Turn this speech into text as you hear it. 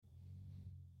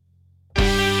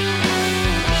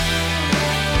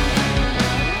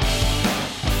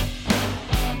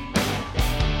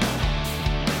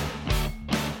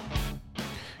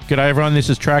G'day everyone, this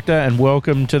is Tractor and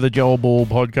welcome to the Joel Ball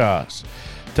podcast.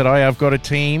 Today I've got a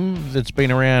team that's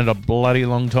been around a bloody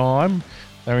long time.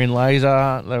 They're in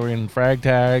laser, they were in frag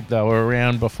tag, they were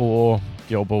around before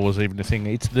Joel Ball was even a thing.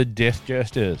 It's the Death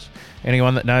Jesters.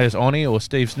 Anyone that knows Oni or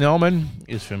Steve Snellman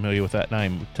is familiar with that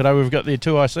name. Today we've got the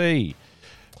 2IC.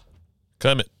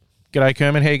 Kermit. G'day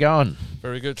Kermit, how you going?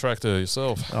 Very good, Tractor.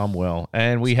 Yourself? I'm well.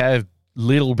 And we have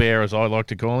Little Bear, as I like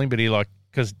to call him, but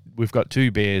because we've got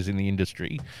two bears in the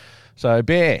industry. So,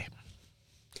 Bear.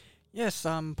 Yes,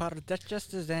 I'm part of the Death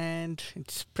Jesters, and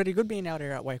it's pretty good being out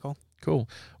here at Waco. Cool.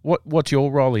 What's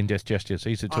your role in Death Jesters?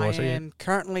 He's the 2IC. I am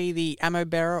currently the ammo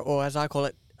bearer, or as I call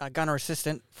it, a gunner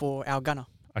assistant for our gunner.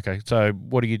 Okay, so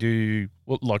what do you do?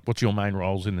 What's your main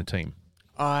roles in the team?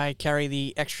 I carry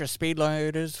the extra speed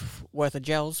loaders worth of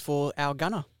gels for our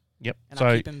gunner. Yep. And so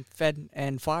I keep him fed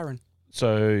and firing.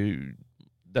 So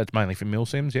that's mainly for mil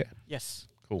sims, yeah? Yes.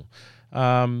 Cool.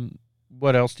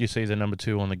 What else do you see the number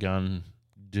two on the gun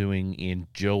doing in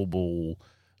gel ball?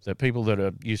 The people that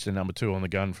are used to number two on the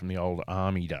gun from the old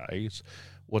army days,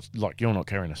 you're not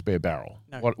carrying a spare barrel.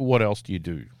 No. What else do you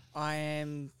do? I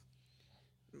am,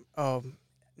 9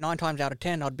 times out of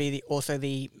 10, I'd be also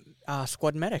the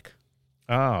squad medic.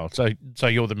 Oh, so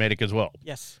you're the medic as well?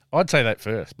 Yes. I'd say that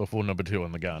first before number two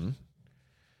on the gun.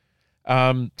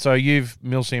 So you've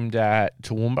mil-simmed at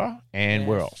Toowoomba and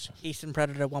where else? Eastern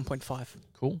Predator 1.5.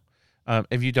 Cool.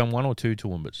 Have you done one or two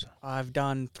Toowoomba's? I've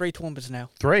done 3 Toowoomba's now.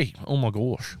 3? Oh my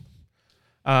gosh.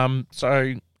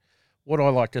 So what I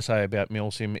like to say about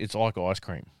mil-sim, it's like ice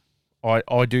cream.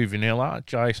 I do vanilla,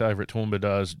 Jace over at Toowoomba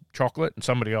does chocolate, and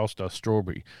somebody else does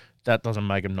strawberry. That doesn't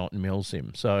make them not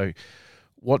mil-sim. So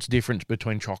what's the difference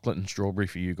between chocolate and strawberry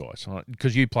for you guys?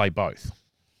 Because you play both.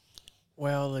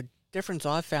 Well, the difference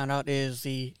I've found out is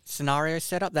the scenario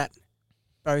setup that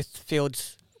both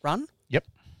fields run. Yep.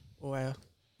 Or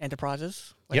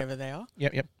enterprises, whatever they are.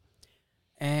 Yep.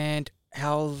 And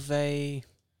how their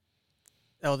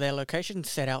location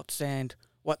setouts and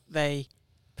what they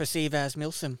perceive as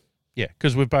milsim. Yeah,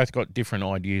 because we've both got different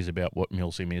ideas about what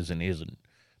milsim is and isn't,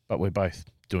 but we're both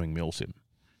doing milsim.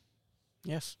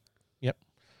 Yes. Yep.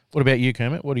 What about you,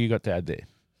 Kermit? What do you got to add there?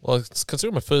 Well,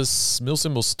 considering my first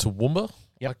milsim was Toowoomba,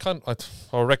 yep.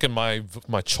 I reckon my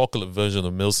chocolate version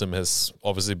of milsim has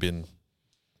obviously been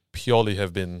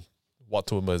what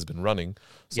Toowoomba has been running.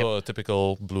 So a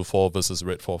typical blue 4 versus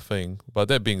red 4 thing. But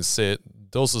that being said,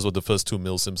 those were the first 2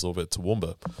 milsims over at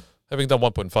Toowoomba. Having done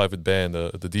 1.5 with Bear and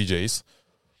the DJs,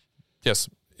 yes,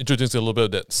 introducing a little bit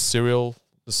of that serial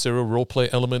roleplay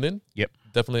element in. Yep.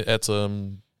 Definitely adds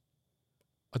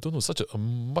such a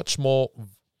much more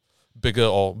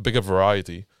bigger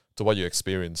variety to what you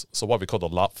experience. So what we call the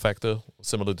LARP factor,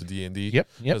 similar to D&D yep.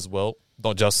 as well.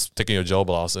 Not just taking your gel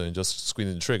blaster and just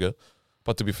squeezing the trigger.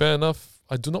 But to be fair enough,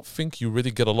 I do not think you really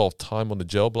get a lot of time on the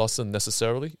gel blaster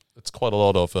necessarily. It's quite a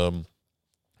lot of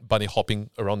bunny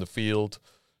hopping around the field,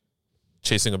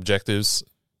 chasing objectives.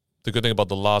 The good thing about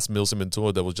the last milsim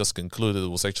tour that was just concluded, it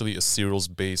was actually a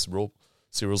serials-based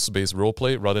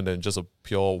roleplay rather than just a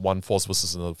pure one force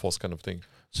versus another force kind of thing.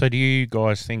 So do you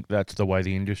guys think that's the way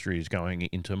the industry is going,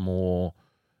 into more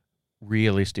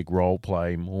realistic role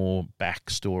play, more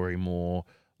backstory, more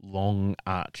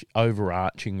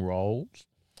overarching roles?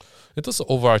 In terms of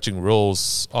overarching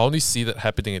roles, I only see that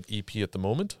happening at EP at the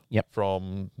moment. Yep.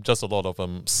 From just a lot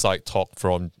of side talk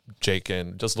from Jake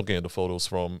and just looking at the photos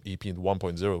from EP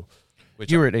 1.0.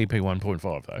 You were at EP 1.5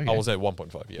 though. Yeah. I was at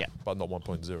 1.5, yeah, but not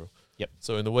 1.0. Yep.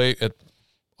 So in a way,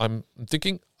 I'm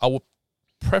thinking I would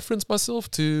preference myself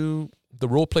to the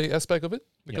roleplay aspect of it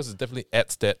because it definitely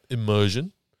adds that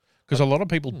immersion. Because a lot of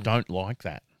people don't like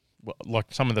that. Like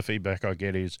some of the feedback I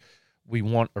get is, we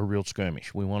want a real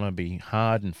skirmish. We want to be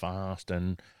hard and fast,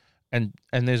 and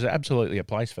there's absolutely a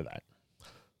place for that.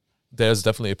 There's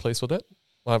definitely a place for that.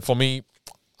 For me,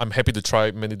 I'm happy to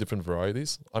try many different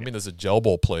varieties. I mean, as a gel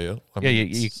ball player,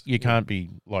 you can't be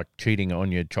like cheating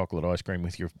on your chocolate ice cream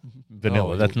with your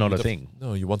vanilla. That's not a thing.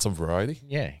 No, you want some variety?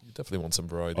 Yeah. You definitely want some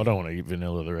variety. I don't want to eat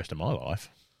vanilla the rest of my life.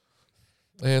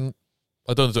 And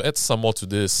I don't know, to add some more to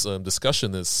this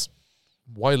discussion is,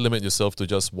 why limit yourself to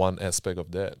just one aspect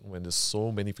of that when there's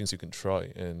so many things you can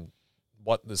try? And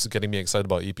what is getting me excited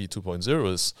about EP 2.0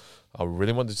 is I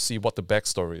really want to see what the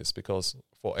backstory is, because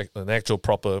for an actual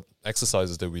proper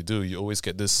exercises that we do, you always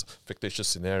get this fictitious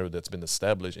scenario that's been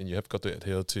established, and you have got to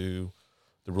adhere to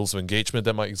the rules of engagement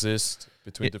that might exist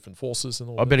between different forces and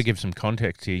all. I better give some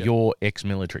context here. Yep. You're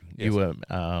ex-military. Yes. You were.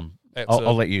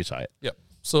 I'll let you say it. Yep.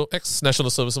 So ex-national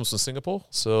service was in Singapore.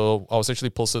 So I was actually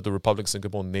posted to the Republic of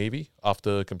Singapore Navy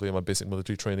after completing my basic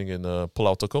military training in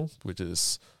Pulau Tekong, which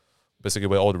is basically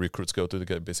where all the recruits go to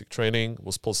get basic training.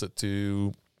 Was posted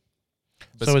to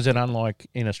So is it unlike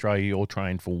in Australia, you're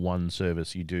trained for one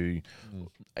service, you do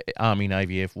Army,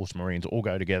 Navy, Air Force, Marines all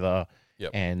go together,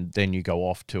 Yep. and then you go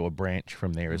off to a branch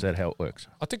from there? Is that how it works?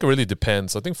 I think it really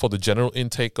depends. I think for the general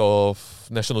intake of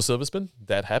national servicemen,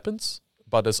 that happens.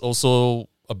 But there's also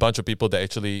a bunch of people that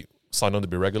actually sign on to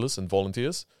be regulars and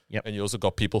volunteers. Yep. And you also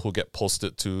got people who get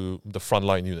posted to the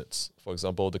frontline units. For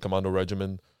example, the Commando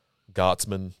Regiment,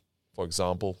 Guardsmen, for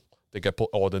example, they get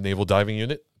or the Naval Diving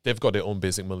Unit. They've got their own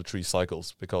basic military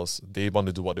cycles because they want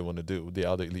to do what they want to do. They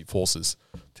are the elite forces,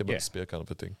 tip of the spear kind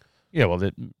of a thing. Yeah,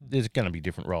 well, there's going to be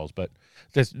different roles, but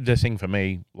the thing for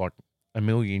me, like a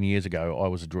million years ago, I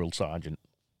was a drill sergeant.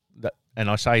 And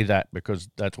I say that because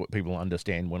that's what people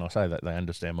understand. When I say that, they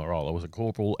understand my role. I was a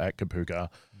corporal at Kapuka,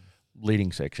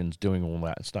 leading sections, doing all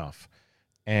that stuff.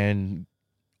 And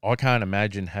I can't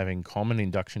imagine having common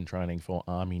induction training for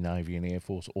Army, Navy, and Air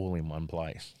Force all in one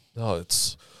place. No,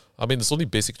 it's only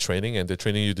basic training, and they're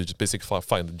training you to just basically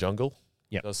fight in the jungle.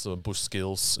 Yeah, just bush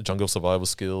skills, jungle survival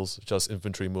skills, just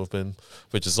infantry movement,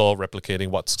 which is all replicating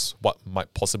what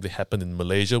might possibly happen in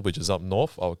Malaysia, which is up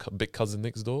north, our big cousin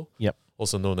next door. Yep.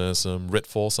 Also known as Red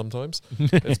Force sometimes.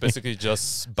 It's basically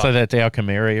just... So that's our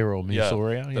Cameria or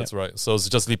Musoria? Yeah, that's right. So it's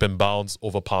just leap and bounds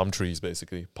over palm trees,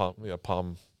 basically.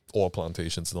 Palm oil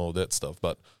plantations and all that stuff.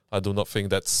 But I do not think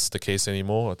that's the case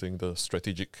anymore. I think the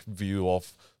strategic view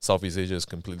of Southeast Asia has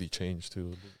completely changed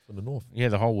to the north. Yeah,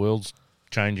 the whole world's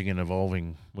changing and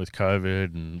evolving with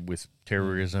COVID and with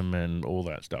terrorism and all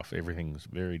that stuff. Everything's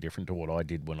very different to what I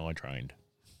did when I trained.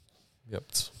 Yep.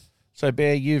 So,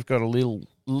 Bear, you've got a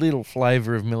little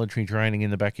flavour of military training in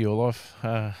the back of your life.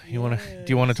 Do you want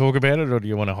to talk about it, or do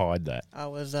you want to hide that? I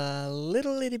was a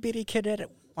little bitty cadet at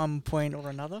one point or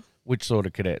another. Which sort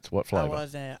of cadets? What flavour? I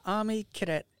was an Army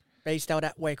cadet based out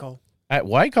at Waco. At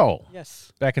Waco?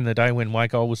 Yes. Back in the day when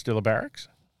Waco was still a barracks?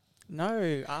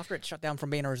 No, after it shut down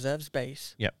from being a reserves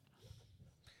base. Yep.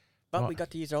 But we got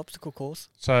to use the obstacle course.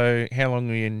 So how long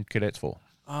were you in cadets for?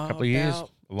 A couple of years?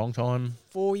 A long time?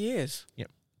 4 years.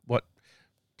 Yep. What?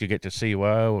 Did you get to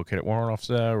CUO or cadet warrant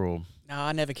officer or? No,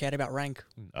 I never cared about rank.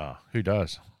 Who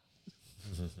does?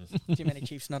 Too many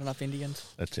chiefs, not enough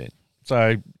Indians. That's it.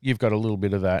 So you've got a little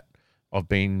bit of that. I've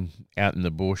been out in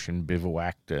the bush and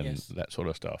bivouacked and that sort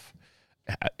of stuff.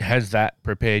 Has that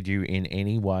prepared you in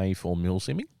any way for mil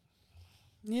simming?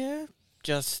 Yeah,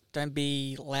 just don't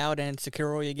be loud and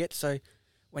secure all you get. So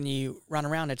when you run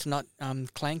around, it's not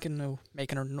clanking or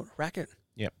making a racket.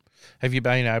 Yep. Have you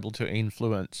been able to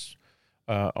influence?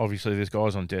 Obviously, there's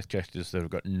guys on Death Jesters that have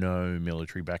got no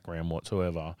military background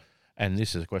whatsoever. And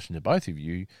this is a question to both of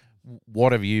you.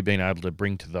 What have you been able to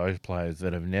bring to those players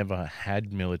that have never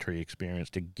had military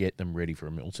experience to get them ready for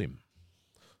a mil sim?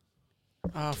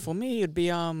 For me, it'd be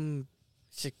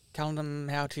telling them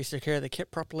how to secure the kit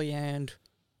properly and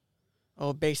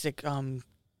or basic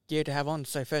gear to have on.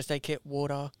 So first aid kit,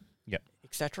 water,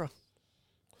 etc.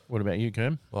 What about you,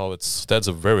 Kerm? Well, that's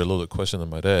a very loaded question on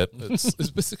my dad.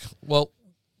 It's basically, well,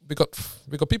 we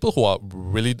got people who are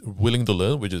really willing to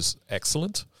learn, which is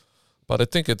excellent. But I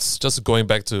think it's just going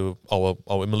back to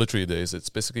our military days. It's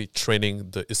basically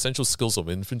training the essential skills of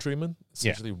infantrymen,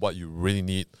 essentially what you really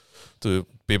need to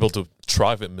be able to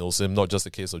thrive at milsim, not just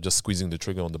a case of just squeezing the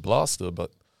trigger on the blaster,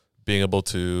 but being able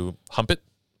to hump it,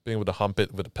 being able to hump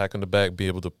it with a pack on the back, be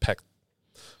able to pack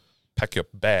your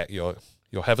bag, your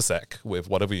haversack with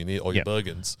whatever you need, or your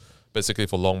Bergens, basically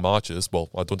for long marches. Well,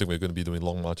 I don't think we're going to be doing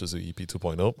long marches with EP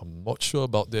 2.0. I'm not sure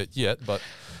about that yet, but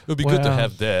it would be good to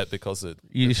have that because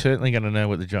you're certainly going to know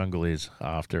what the jungle is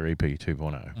after EP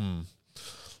 2.0.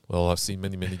 Well, I've seen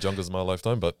many, many jungles in my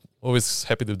lifetime, but always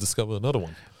happy to discover another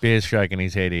one. Bear's shaking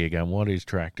his head here going, what is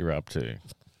Tractor up to?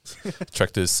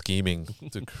 Tractor is scheming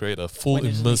to create a full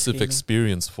immersive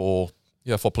experience for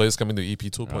players coming to EP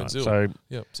 2.0. Right,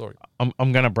 so sorry.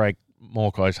 I'm going to break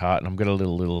Morko's heart, and I've got a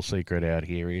little secret out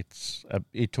here.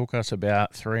 It took us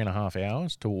about 3.5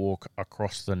 hours to walk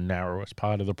across the narrowest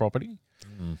part of the property,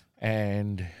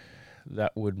 and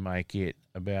that would make it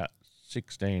about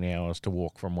 16 hours to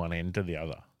walk from one end to the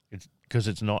other. Because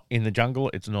it's not in the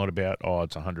jungle. It's not about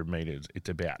it's 100 meters. It's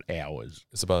about hours.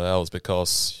 It's about hours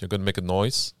because you're going to make a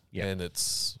noise, and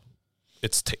it's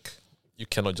thick. You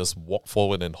cannot just walk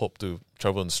forward and hope to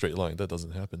travel in a straight line. That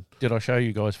doesn't happen. Did I show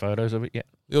you guys photos of it yet?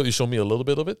 You showed me a little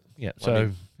bit of it. Yeah.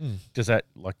 So does that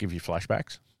give you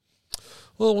flashbacks?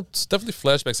 Well, it's definitely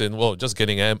flashbacks in just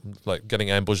getting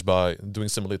ambushed by doing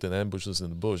simulated ambushes in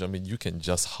the bush. I mean, you can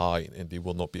just hide and they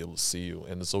will not be able to see you.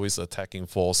 And it's always the attacking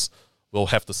force will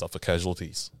have to suffer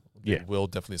casualties. They will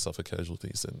definitely suffer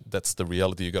casualties, and that's the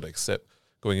reality you got to accept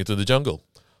going into the jungle.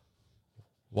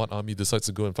 one army decides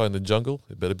to go and fight in the jungle,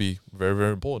 it better be very,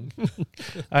 very important.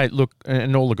 Hey, look,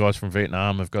 and all the guys from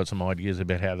Vietnam have got some ideas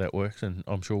about how that works, and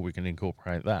I'm sure we can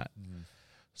incorporate that.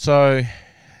 So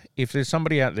if there's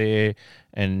somebody out there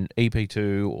and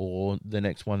EP2 or the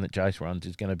next one that Jace runs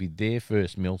is going to be their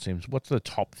first milsims, what's the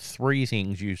top 3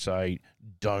 things you say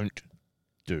don't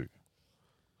do?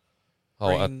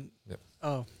 I'll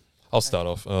start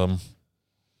off.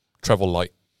 Travel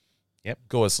light. Yep.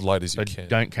 Go as light as So you can.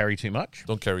 don't carry too much.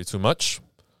 Don't carry too much.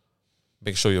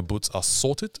 Make sure your boots are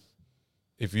sorted.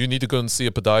 If you need to go and see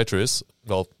a podiatrist,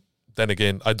 well, then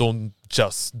again, I don't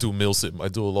just do milsim. I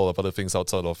do a lot of other things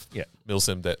outside of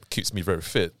milsim that keeps me very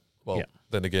fit. Well,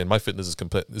 then again, my fitness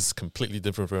is completely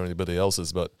different from anybody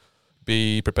else's, but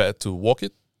be prepared to walk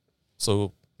it.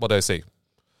 So what do I say?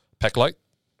 Pack light.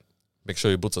 Make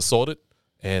sure your boots are sorted.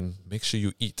 And make sure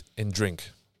you eat and drink.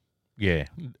 Yeah,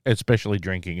 especially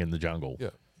drinking in the jungle. Yeah.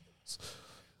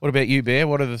 What about you, Bear?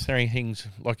 What are the 3 things,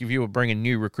 like if you were bringing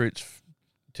new recruits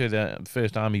to the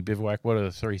First Army bivouac, what are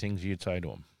the 3 things you'd say to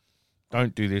them?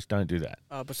 Don't do this, don't do that.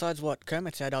 Besides what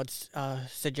Kermit said, I'd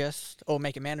suggest or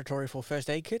make it mandatory for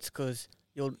first aid kits because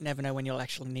you'll never know when you'll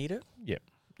actually need it. Yeah.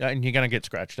 And you're going to get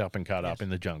scratched up and cut up in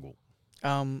the jungle.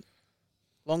 Long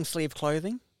sleeve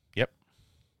clothing. Yep.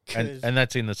 And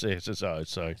that's in the CSSO,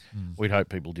 so we'd hope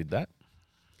people did that.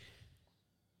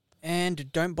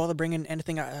 And don't bother bringing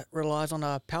anything that relies on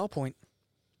a PowerPoint.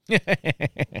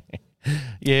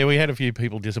 Yeah, we had a few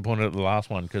people disappointed at the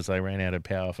last one because they ran out of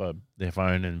power for their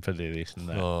phone and for their this and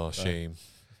that. Oh, shame.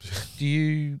 Do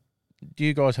you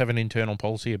guys have an internal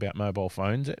policy about mobile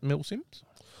phones at milsims?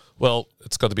 Well,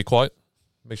 it's got to be quiet.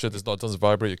 Make sure it doesn't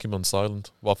vibrate. You keep it on silent.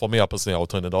 Well, for me, I personally, I'll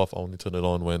turn it off. I only turn it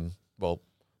on when,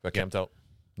 we're camped out,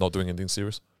 not doing anything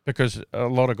serious. Because a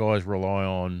lot of guys rely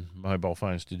on mobile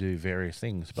phones to do various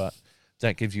things, but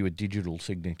that gives you a digital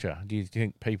signature. Do you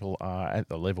think people are at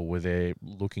the level where they're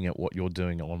looking at what you're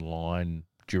doing online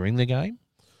during the game?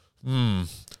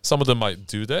 Some of them might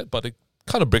do that, but it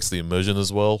kind of breaks the immersion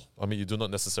as well. I mean, you do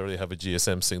not necessarily have a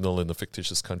GSM signal in the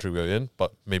fictitious country we're in,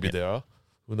 but maybe there are.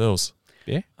 Who knows?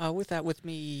 Yeah. With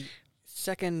me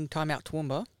second time out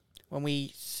Toowoomba, when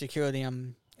we secure the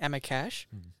ammo cache,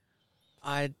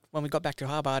 when we got back to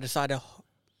harbour, I decided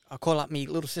I'll call up me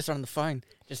little sister on the phone.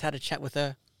 Just had a chat with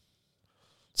her.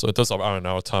 So in terms of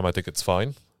hour time, I think it's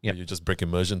fine. Yeah. You just break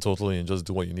immersion totally and just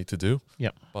do what you need to do.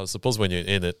 Yeah. But I suppose when you're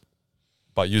in it,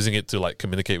 by using it to like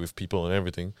communicate with people and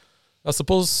everything, I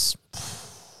suppose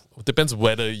it depends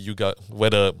whether the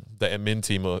admin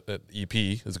team or EP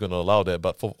is going to allow that.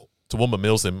 But for Toowoomba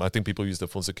Milsim, I think people use their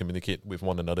phones to communicate with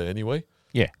one another anyway.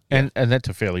 Yeah, and that's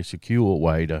a fairly secure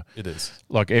way to... It is.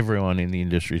 Like everyone in the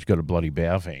industry's got a bloody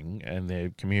bow thing and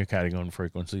they're communicating on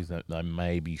frequencies that they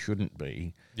maybe shouldn't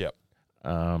be. Yep.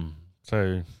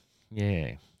 So,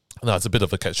 yeah. No, it's a bit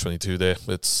of a catch-22 there.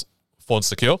 It's phone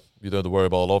secure. You don't have to worry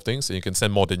about a lot of things. And you can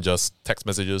send more than just text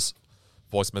messages,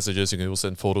 voice messages. You can also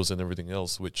send photos and everything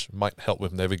else, which might help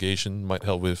with navigation, might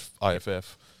help with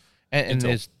IFF. And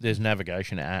there's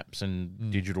navigation apps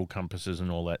and digital compasses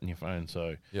and all that in your phone.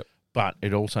 So, yep. But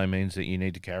it also means that you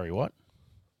need to carry what?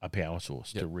 A power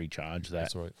source to recharge that.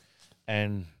 That's right.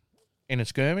 And in a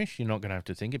skirmish, you're not going to have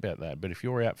to think about that. But if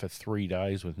you're out for 3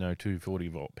 days with no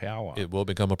 240-volt power... It will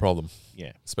become a problem.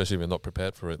 Yeah. Especially if you're not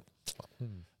prepared for it.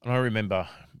 And I remember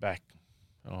back,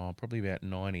 probably about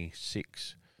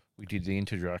 96, we did the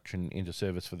introduction into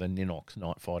service for the Ninox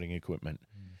night fighting equipment.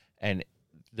 And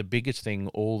the biggest thing,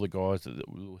 all the guys that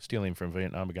were still in from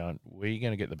Vietnam are going, where are you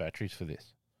going to get the batteries for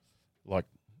this? Like,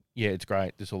 yeah, it's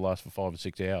great. This will last for 5 or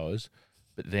 6 hours,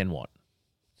 but then what?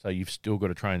 So you've still got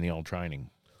to train the old training.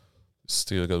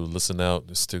 Still got to listen out.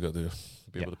 You still got to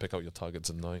be able to pick out your targets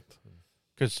at night.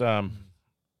 Because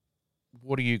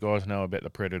what do you guys know about the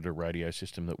Predator radio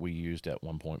system that we used at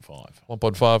 1.5?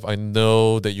 1.5, I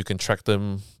know that you can track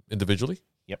them individually.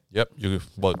 Yep. You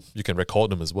can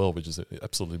record them as well, which is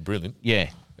absolutely brilliant. Yeah.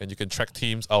 And you can track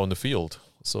teams out in the field.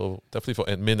 So definitely for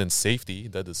admin and safety,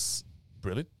 that is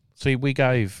brilliant. See, we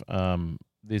gave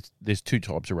there's 2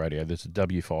 types of radio. There's the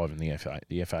W5 and the F8.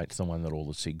 The F8's the one that all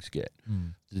the SIGs get.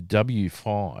 The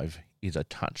W5 is a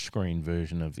touchscreen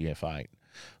version of the F8.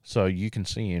 So you can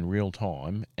see in real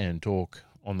time and talk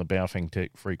on the Baofeng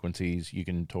tech frequencies. You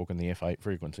can talk on the F8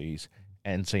 frequencies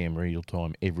and see in real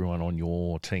time everyone on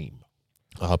your team.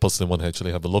 I personally want to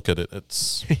actually have a look at it.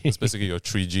 It's basically your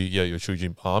 3G, your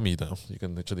 3G army now. You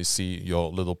can actually see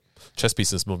your little chess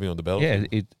pieces moving on the battlefield.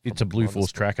 Yeah, it's a Blue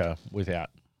Force tracker without...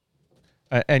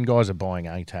 And guys are buying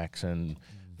ATACs and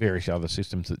various other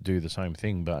systems that do the same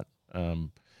thing, but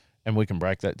And we can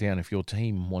break that down. If your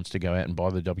team wants to go out and buy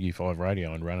the W5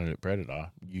 radio and run it at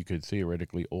Predator, you could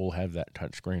theoretically all have that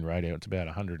touchscreen radio. It's about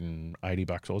 $180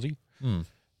 Aussie.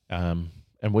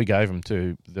 And we gave them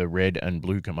to the red and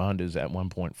blue commanders at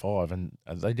 1.5, and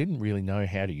they didn't really know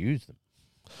how to use them.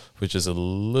 Which is a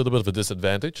little bit of a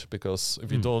disadvantage, because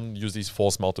if you don't use these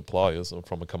force multipliers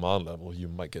from a command level, you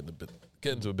might get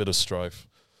into a bit of strife.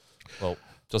 Well,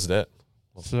 just that.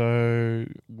 So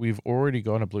we've already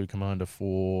got a blue commander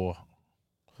for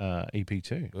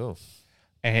EP2. Oh.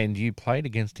 And you played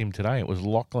against him today. It was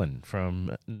Lachlan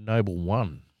from Noble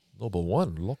 1. Noble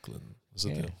 1, Lachlan. Is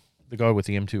it the guy with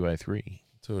the M203.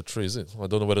 203, is it? I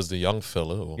don't know whether it's the young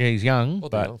fella or... Yeah, he's young,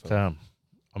 but young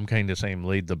I'm keen to see him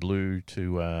lead the blue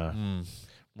to,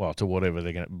 to whatever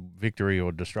they're going to... victory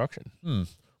or destruction.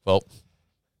 Well,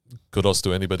 kudos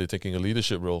to anybody taking a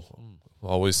leadership role. I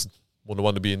always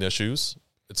want to be in their shoes.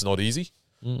 It's not easy,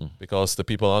 because the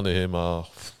people under him are...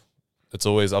 It's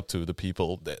always up to the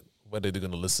people that whether they're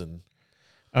going to listen.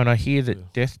 And I hear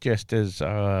that Death Jesters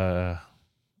are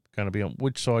going to be on...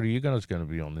 Which side are you guys going to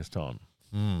be on this time?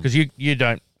 Because you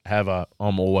don't have a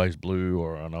I'm always blue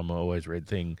or an I'm always red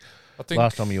thing. I think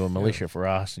last time you were militia for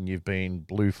us, and you've been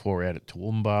blue 4 out at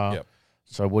Toowoomba. Yep.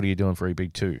 So what are you doing for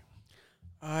EB2?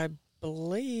 I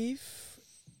believe,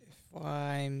 if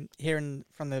I'm hearing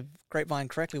from the grapevine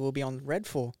correctly, we'll be on red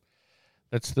 4.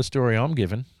 That's the story I'm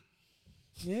given.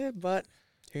 Yeah, but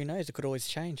who knows? It could always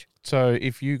change. So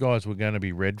if you guys were going to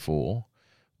be red 4,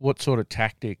 what sort of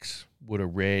tactics would a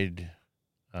red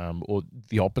or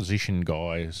the opposition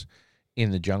guys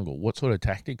in the jungle, what sort of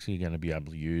tactics are you going to be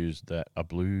able to use that a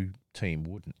blue team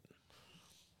wouldn't?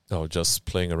 Oh, just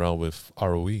playing around with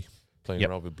ROE. Playing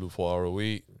around with blue 4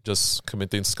 ROE. Just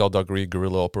committing skullduggery,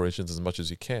 guerrilla operations as much as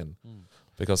you can.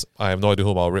 Because I have no idea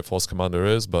who our Red Force commander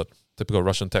is, but typical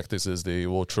Russian tactics is they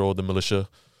will throw the militia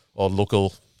or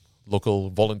local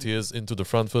volunteers into the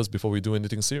front first before we do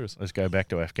anything serious. Let's go back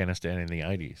to Afghanistan in the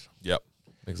 80s. Yep,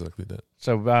 exactly that.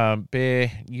 So,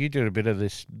 Bear, you did a bit of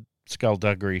this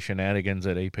skullduggery shenanigans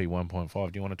at EP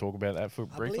 1.5. Do you want to talk about that for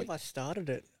briefly? I believe I started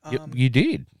it. You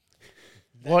did.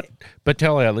 What? But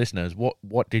tell our listeners,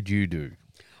 what did you do?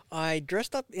 I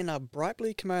dressed up in a bright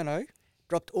blue kimono,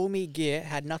 dropped all me gear,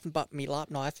 had nothing but me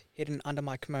larp knife hidden under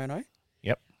my kimono.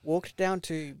 Yep. Walked down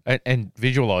to... And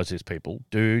visualize this, people.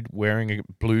 Dude wearing a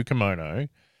blue kimono,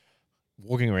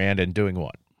 walking around and doing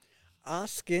what?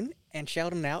 Asking and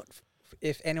shouting out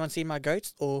if anyone seen my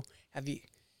goats, or have you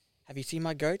seen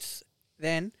my goats?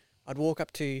 Then I'd walk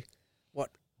up to what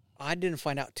I didn't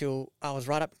find out till I was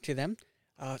right up to them,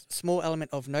 a small element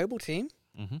of Noble team,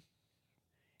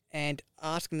 and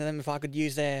asking them if I could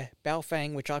use their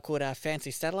Balfang, which I called a fancy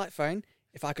satellite phone,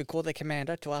 if I could call their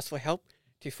commander to ask for help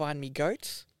to find me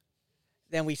goats.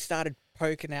 Then we started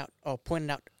pointing out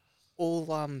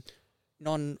all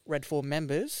non-Red 4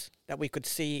 members that we could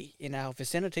see in our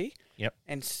vicinity. Yep.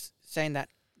 And saying that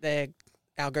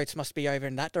our goats must be over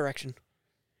in that direction.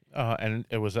 And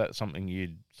was that something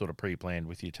you'd sort of pre-planned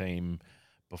with your team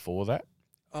before that?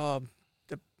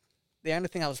 The only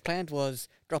thing that was planned was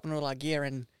dropping all our gear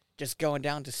and just going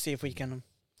down to see if we can...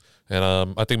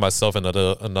 And I think myself and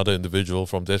another individual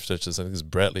from Death Churches, I think it's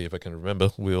Bradley, if I can remember,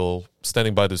 we were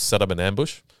standing by to set up an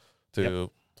ambush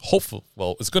to hopefully...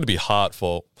 Well, it's going to be hard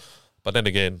for... But then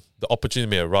again, the opportunity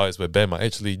may arise where Ben might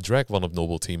actually drag one of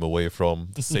Noble team away from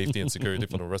the safety and security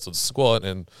for the rest of the squad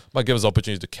and might give us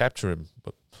opportunity to capture him.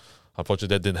 But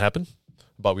unfortunately, that didn't happen.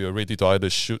 But we were ready to either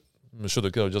shoot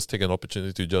the kill or just take an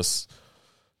opportunity to just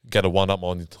get a one-up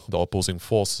on the opposing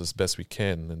force as best we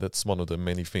can. And that's one of the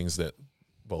many things that,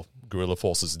 guerrilla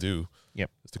forces do. Yep.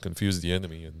 Is to confuse the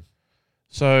enemy. And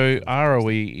so ROE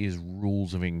is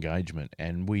rules of engagement,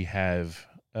 and we have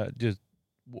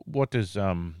what does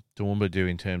Toowoomba do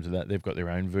in terms of that? They've got their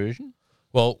own version.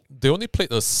 Well, they only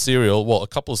played a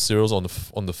couple of serials on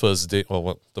the first day,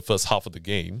 the first half of the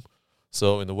game.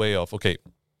 So in the way of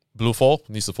Blue 4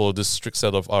 needs to follow this strict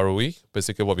set of ROE,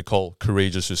 basically what we call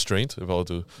courageous restraint. If I were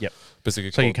to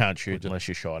basically, so you can't shoot unless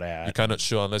you're shot at. You cannot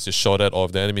shoot unless you're shot at, or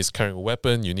if the enemy is carrying a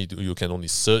weapon, you can only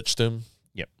search them.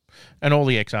 Yep, and all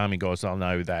the ex-army guys, they'll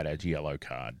know that as yellow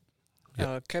card.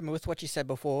 Kermit, with what you said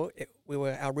before,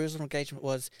 our rules of engagement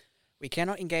was we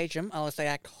cannot engage them unless they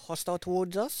act hostile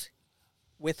towards us,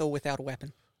 with or without a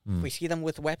weapon. If we see them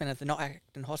with a weapon, if they're not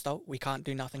acting hostile, we can't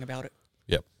do nothing about it.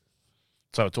 Yep.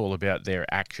 So it's all about their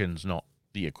actions, not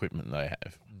the equipment they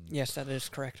have. Yes, that is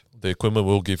correct. The equipment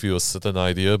will give you a certain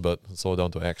idea, but it's all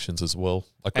down to actions as well.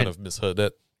 I kind of misheard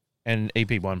that. And EP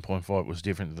 1.5 was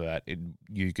different to that.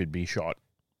 You could be shot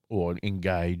or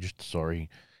engaged,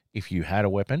 if you had a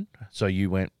weapon. So you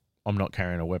went, I'm not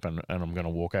carrying a weapon and I'm going to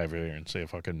walk over there and see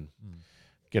if I can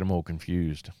get them all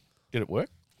confused. Did it work?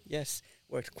 Yes,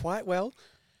 worked quite well.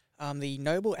 The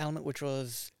noble element, which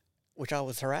I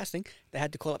was harassing, they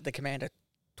had to call up the commander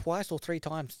twice or 3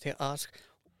 times to ask,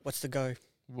 "What's the go?"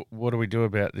 What do we do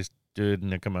about this dude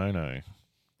in a kimono?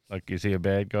 Like, is he a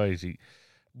bad guy?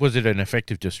 Was it an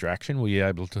effective distraction? Were you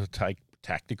able to take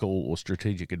tactical or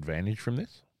strategic advantage from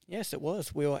this? Yes, it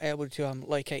was. We were able to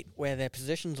locate where their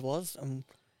positions was and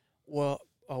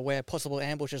where possible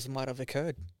ambushes might have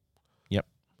occurred.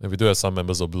 And we do have some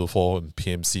members of Blue 4 in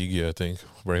PMC gear, I think,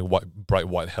 wearing bright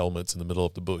white helmets in the middle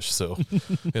of the bush. So,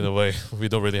 in a way, we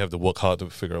don't really have to work hard to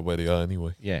figure out where they are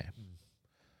anyway. Yeah.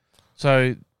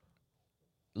 So,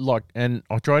 and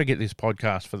I try to get this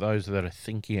podcast for those that are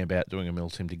thinking about doing a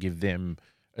milsim to give them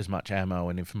as much ammo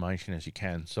and information as you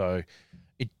can. So,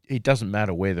 it doesn't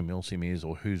matter where the milsim is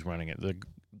or who's running it.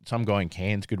 Some guy in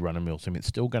Cairns could run a milsim. It's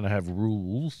still going to have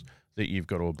rules that you've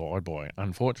got to abide by.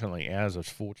 Unfortunately, ours is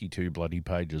 42 bloody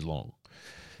pages long.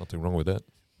 Nothing wrong with that.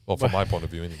 Well, from my point of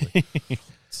view, anyway.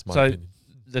 It's my opinion.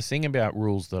 The thing about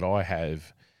rules that I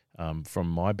have from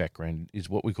my background is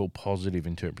what we call positive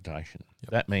interpretation.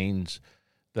 Yep. That means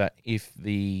that if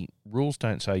the rules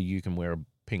don't say you can wear a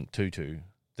pink tutu,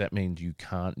 that means you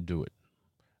can't do it.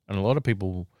 And a lot of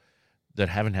people that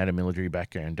haven't had a military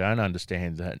background don't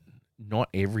understand that not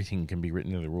everything can be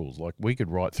written in the rules. Like, we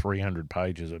could write 300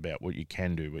 pages about what you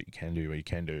can do, what you can do, what you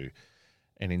can do.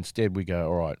 And instead we go,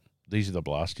 all right, these are the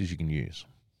blasters you can use.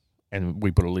 And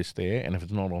we put a list there, and if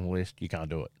it's not on the list, you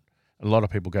can't do it. A lot of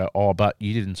people go, oh, but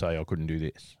you didn't say I couldn't do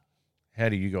this. How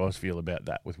do you guys feel about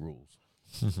that with rules?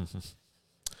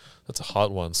 That's a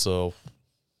hard one. So,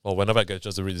 whenever I get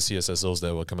just to read the CSSOs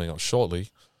that were coming out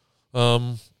shortly,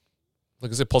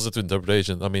 like I said, positive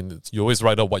interpretation. I mean, you always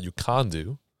write out what you can't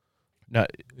do. No,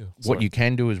 what you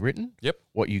can do is written. Yep.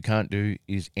 What you can't do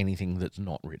is anything that's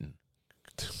not written.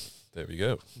 There we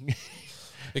go.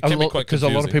 It can be quite confusing. Because a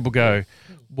lot of people go,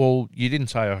 well, you didn't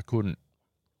say I couldn't.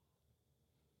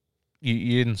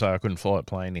 You didn't say I couldn't fly a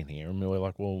plane in here. And we're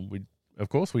like, well, of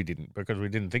course we didn't, because we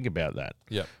didn't think about that.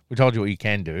 Yeah. We told you what you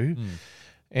can do.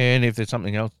 And if there's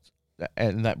something else,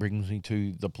 and that brings me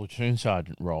to the platoon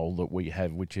sergeant role that we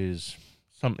have, which is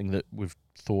something that we've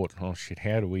thought, oh, shit,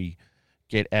 how do we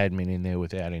get admin in there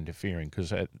without interfering?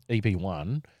 Because at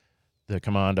EP1, the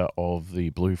commander of the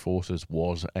Blue Forces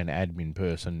was an admin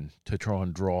person to try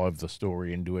and drive the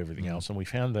story and do everything else. And we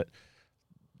found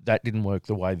that didn't work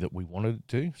the way that we wanted it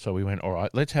to. So we went, all right,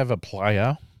 let's have a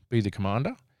player be the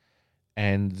commander,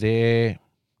 and their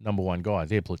number one guy,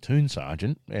 their platoon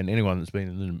sergeant, and anyone that's been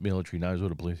in the military knows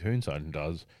what a platoon sergeant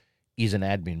does, is an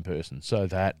admin person, so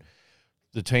that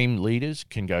the team leaders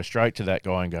can go straight to that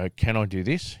guy and go, can I do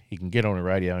this? He can get on a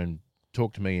radio and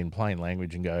talk to me in plain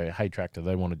language and go, hey, Tractor,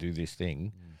 they want to do this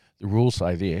thing. The rules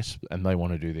say this, and they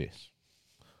want to do this.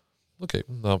 Okay.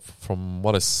 Now, from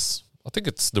what I think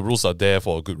it's the rules are there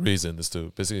for a good reason, is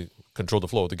to basically control the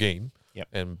flow of the game. Yep.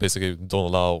 And basically don't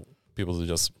allow people to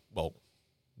just,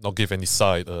 not give any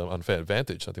side unfair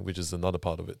advantage, I think, which is another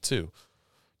part of it too.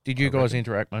 Did you guys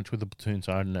interact much with the platoon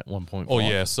sergeant at 1.5? Oh,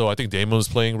 yeah. So I think Damon was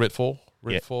playing Red 4.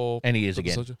 And he is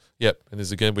again. Yep, and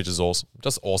he's again, which is awesome.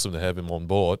 Just awesome to have him on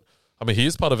board. I mean, he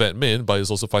is part of admin, but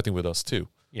he's also fighting with us too.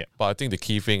 Yeah. But I think the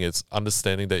key thing is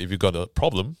understanding that if you've got a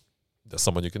problem, there's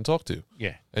someone you can talk to.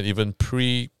 Yeah. And even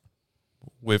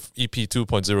with EP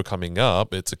 2.0 coming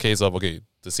up, it's a case of, okay,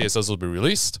 the CSS will be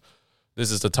released.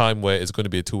 This is the time where it's going to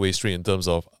be a two-way street in terms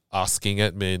of asking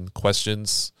admin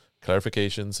questions,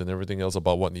 clarifications, and everything else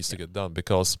about what needs to get done.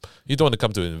 Because you don't want to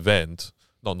come to an event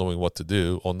not knowing what to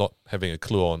do or not having a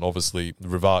clue on, obviously, the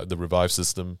revive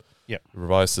system. Yep.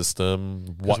 Revive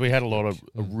system. Because we had a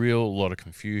real lot of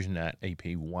confusion at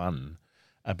EP1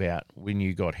 about when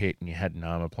you got hit and you had an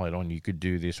armor plate on, you could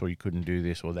do this or you couldn't do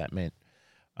this, or that meant.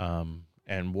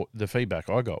 And what the feedback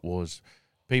I got was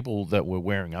people that were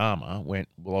wearing armor went,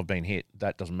 well, I've been hit.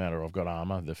 That doesn't matter. I've got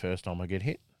armor the first time I get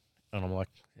hit. And I'm like,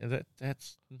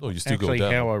 that's you still actually go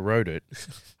down. how I wrote it.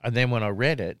 And then when I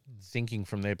read it, thinking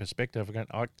from their perspective,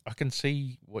 I can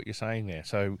see what you're saying there.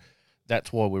 So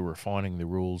that's why we're refining the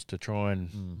rules to try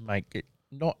and make it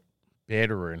not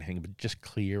better or anything, but just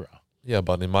clearer. Yeah,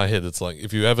 but in my head, it's like,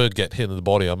 if you ever get hit in the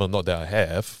body, not that I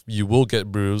have, you will get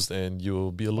bruised and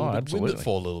you'll be a little bit winded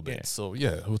for a little bit. Yeah. So,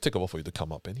 yeah, it will take a while for you to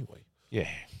come up anyway. Yeah.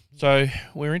 So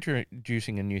we're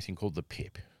introducing a new thing called the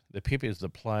PIP. The PIP is the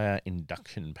Player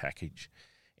Induction Package.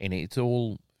 And it's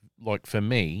all, like, for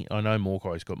me, I know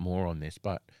Morkai's got more on this,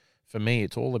 but for me,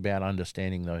 it's all about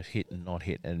understanding those hit and not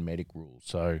hit and medic rules.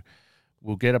 So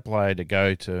we'll get a player to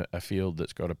go to a field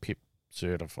that's got a PIP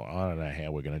certified. I don't know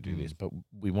how we're going to do this, but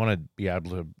we want to be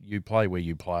able to, you play where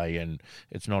you play, and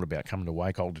it's not about coming to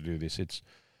Wakehold to do this. It's,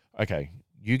 okay,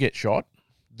 you get shot,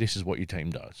 this is what your team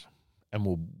does. And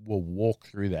we'll walk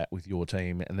through that with your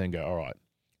team and then go, all right,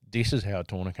 this is how a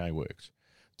tourniquet works.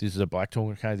 This is a black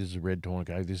tourniquet, this is a red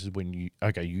tourniquet, this is when you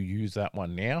use that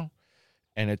one now.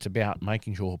 And it's about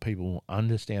making sure people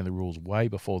understand the rules way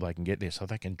before they can get there so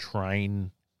they can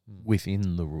train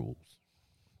within the rules.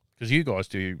 Because you guys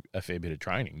do a fair bit of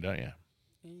training, don't you?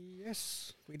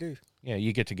 Yes, we do. Yeah,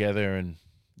 you get together and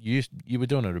you were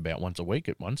doing it about once a week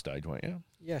at one stage, weren't you?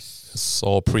 Yes.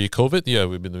 So pre-COVID, yeah,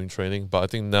 we've been doing training, but I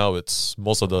think now it's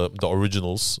most of the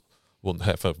originals will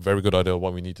have a very good idea of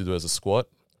what we need to do as a squad.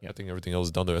 Yep. I think everything else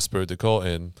is done to esprit de corps,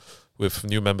 and with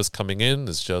new members coming in,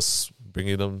 it's just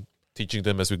bringing them, teaching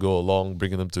them as we go along,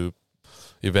 bringing them to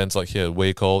events like here at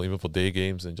Way Call, even for day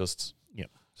games, and just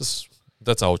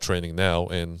that's our training now.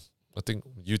 And I think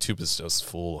YouTube is just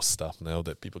full of stuff now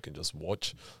that people can just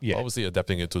watch. Yeah. Obviously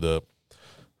adapting it to the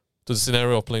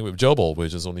scenario of playing with gel ball,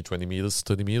 which is only 20 meters,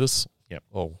 30 meters. Yep.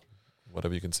 Or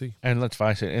whatever you can see. And let's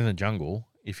face it, in the jungle,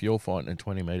 if you're fighting at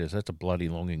 20 meters, that's a bloody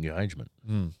long engagement.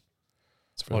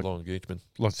 It's a very long engagement.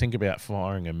 Like, think about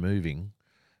firing and moving.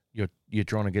 You're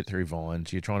trying to get through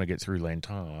vines, you're trying to get through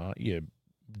lantana, you're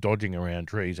dodging around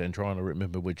trees and trying to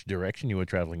remember which direction you were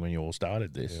traveling when you all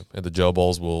started this. Yeah. And the gel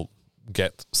balls will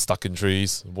get stuck in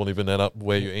trees, won't even end up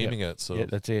where you're aiming at. So yeah,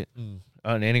 that's it.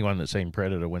 And anyone that's seen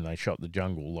Predator when they shot the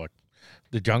jungle, like,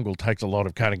 the jungle takes a lot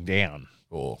of cutting down.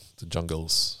 Oh, the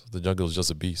jungle's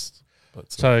just a beast.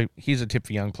 But, so here's a tip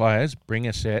for young players: bring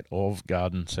a set of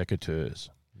garden secateurs.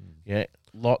 Yeah,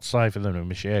 lot safer than a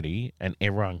machete, and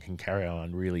everyone can carry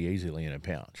on really easily in a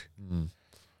pouch.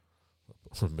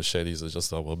 Machetes are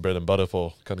just our bread and butter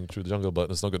for cutting through the jungle, but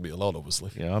it's not going to be allowed,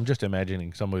 obviously. Yeah, I'm just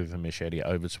imagining somebody with a machete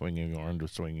overswinging or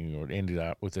underswinging, or ended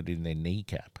up with it in their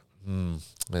kneecap. And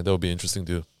that would be interesting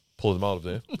to pull them out of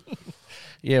there.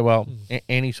 Yeah, well,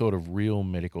 any sort of real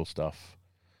medical stuff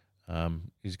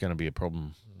is going to be a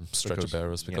problem. Stretcher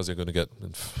bearers, because you're going to get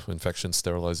infection,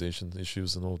 sterilization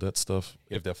issues and all that stuff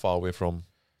if they're far away from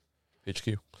HQ.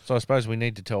 So I suppose we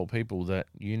need to tell people that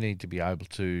you need to be able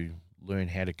to learn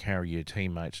how to carry your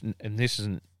teammates. And this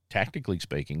isn't tactically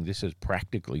speaking, this is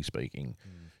practically speaking.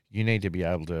 You need to be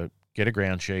able to get a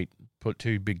ground sheet, put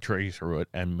 2 big trees through it,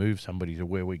 and move somebody to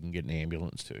where we can get an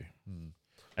ambulance to.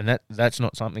 And that's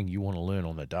not something you want to learn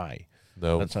on the day.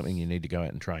 No. That's something you need to go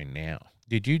out and train now.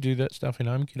 Did you do that stuff in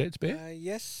Home Cadets, Bear?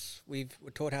 Yes. We're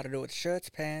taught how to do it with shirts,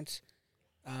 pants,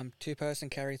 2-person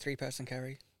carry, 3-person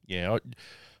carry. Yeah,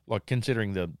 like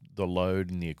considering the load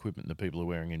and the equipment that people are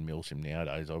wearing in Milsim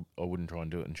nowadays, I wouldn't try and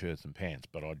do it in shirts and pants,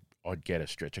 but I'd get a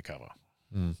stretcher cover.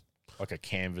 Like a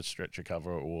canvas stretcher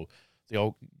cover, or the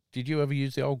old... Did you ever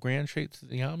use the old ground sheets that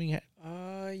the Army had?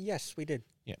 Yes, we did.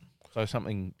 Yeah. So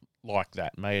something like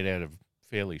that, made out of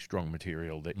fairly strong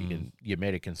material that your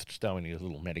medic can stow in his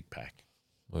little medic pack.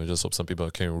 Well, I just hope some people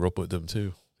are carrying rope with them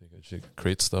too. They can actually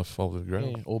create stuff off the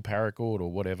ground. Yeah, or paracord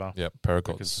or whatever. Yeah,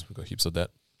 paracords. We've got heaps of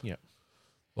that. Yeah.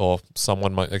 Or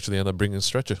someone might actually end up bringing a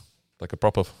stretcher, like a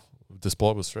proper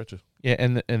deployable stretcher. Yeah,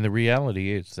 and the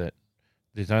reality is that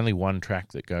there's only one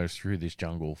track that goes through this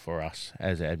jungle for us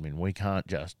as admin. We can't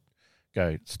just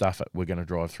go, stuff it, we're going to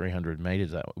drive 300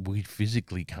 metres. We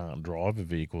physically can't drive a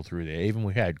vehicle through there. Even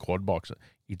we had quad box,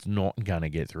 it's not going to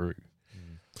get through.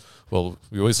 Well,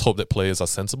 we always hope that players are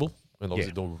sensible and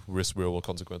obviously don't risk real-world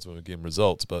consequences when we game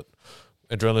results, but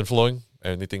adrenaline flowing,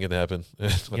 anything can happen. I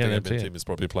think the admin team is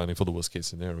probably planning for the worst-case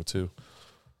scenario too.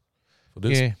 For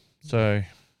this. Yeah, so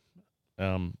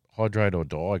hydrate or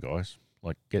die, guys.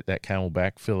 Like, get that camel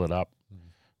back, fill it up.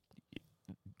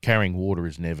 Carrying water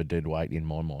is never dead weight in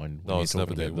my mind. No, it's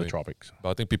never dead weight. The tropics. But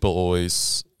I think people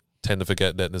always tend to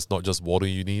forget that it's not just water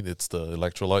you need, it's the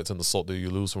electrolytes and the salt that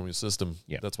you lose from your system.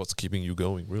 Yeah. That's what's keeping you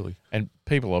going, really. And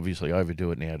people obviously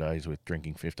overdo it nowadays with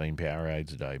drinking 15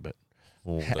 Powerades a day, but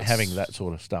having that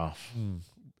sort of stuff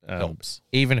helps.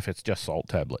 Even if it's just salt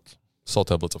tablets. Salt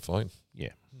tablets are fine.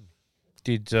 Yeah.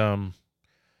 Did,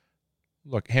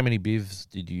 like, how many bivs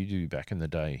did you do back in the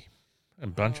day? A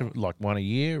bunch of, like, one a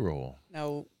year, or?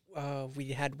 No, we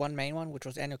had one main one, which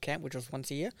was annual camp, which was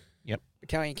once a year. Yep.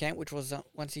 Battalion camp, which was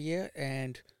once a year,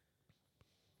 and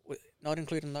not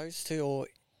including those two or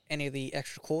any of the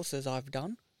extra courses I've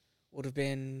done, would have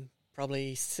been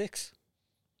probably 6.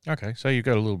 Okay, so you've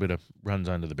got a little bit of runs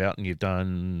under the belt, and you've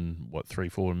done,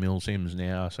 3-4 mil sims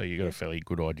now, so you've got a fairly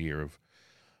good idea of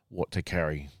what to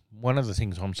carry. One of the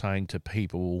things I'm saying to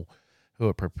people who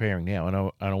are preparing now,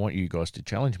 and I want you guys to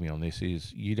challenge me on this,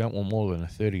 is you don't want more than a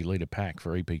 30-litre pack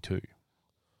for EP2.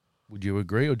 Would you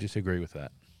agree or disagree with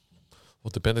that? Well,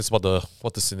 depends what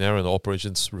the scenario and the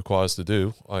operations requires to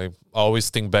do. I always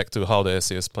think back to how the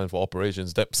SAS plan for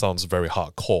operations. That sounds very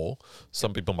hardcore.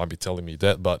 Some people might be telling me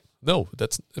that, but no,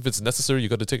 if it's necessary, you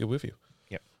got to take it with you.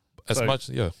 Yep.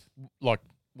 Like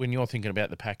when you're thinking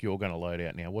about the pack you're going to load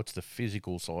out now, what's the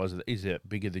physical size? Is it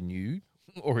bigger than you,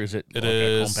 or is it like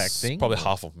a compact thing? Probably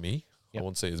half of me. Yep. I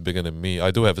won't say it's bigger than me.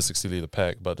 I do have a 60-liter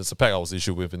pack, but it's a pack I was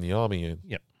issued with in the army, and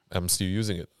I'm still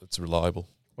using it. It's reliable.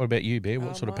 What about you, Bear?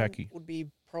 What sort of pack? Would be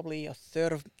probably a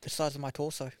third of the size of my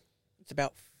torso. It's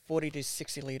about 40 to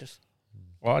 60 litres.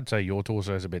 Well, I'd say your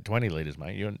torso is about 20 litres,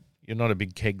 mate. You're not a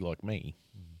big keg like me.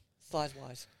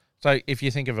 Size-wise. So if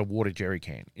you think of a water jerry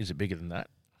can, is it bigger than that?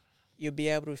 You'll be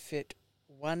able to fit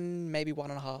one, maybe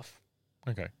 1.5.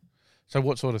 Okay. So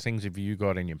what sort of things have you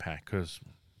got in your pack? Because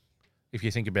if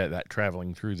you think about that,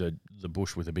 travelling through the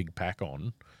bush with a big pack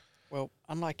on. Well,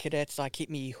 unlike cadets, I keep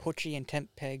me hoochie and tent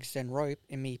pegs and rope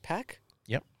in me pack.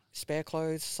 Yep. Spare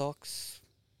clothes, socks,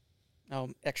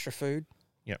 extra food.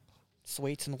 Yep.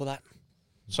 Sweets and all that.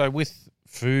 So with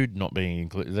food not being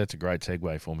included, that's a great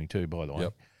segue for me too, by the way.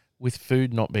 Yep. With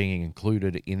food not being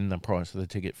included in the price of the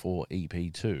ticket for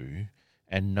EP2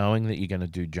 and knowing that you're going to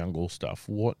do jungle stuff,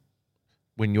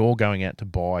 when you're going out to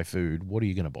buy food, what are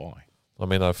you going to buy? I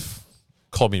mean,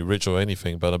 call me rich or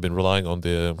anything, but I've been relying on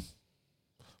the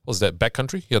what's that,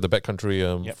 backcountry? Yeah, the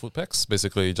backcountry food packs.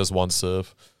 Basically, just one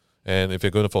serve. And if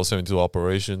you're going for a 72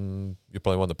 operation, you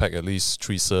probably want to pack at least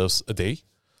 3 serves a day.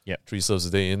 Yeah, 3 serves a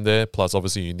day in there. Plus,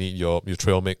 obviously, you need your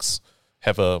trail mix.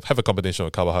 Have a combination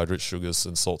of carbohydrates, sugars,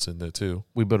 and salts in there too.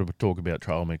 We better talk about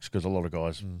trail mix because a lot of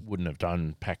guys wouldn't have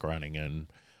done pack running and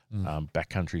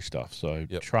backcountry stuff. So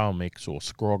trail mix, or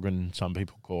scroggin, some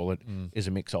people call it, is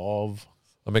a mix of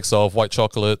white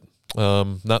chocolate,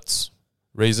 nuts,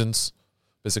 raisins.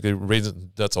 Basically,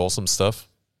 that's awesome stuff.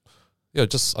 Yeah,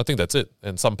 I think that's it.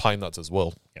 And some pine nuts as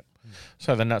well. Yep.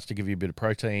 So the nuts to give you a bit of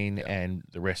protein, and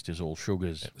the rest is all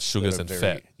sugars. Sugars and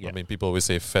fat. I mean, people always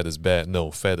say fat is bad.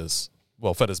 No, fat is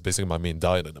basically my main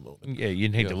diet at the moment. Yeah, you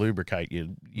need to lubricate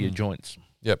your joints.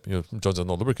 Yep, your joints are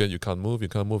not lubricated. You can't move.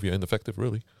 You're ineffective,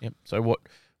 really. Yep. So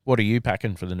what are you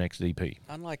packing for the next EP?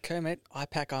 Unlike Kermit, I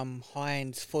pack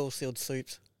Heinz foil-sealed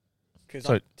soups because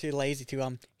I'm too lazy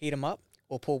to heat them up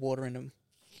or pour water in them.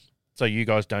 So you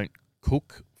guys don't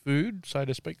cook food, so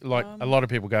to speak? Like a lot of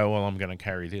people go, well, I'm going to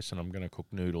carry this and I'm going to cook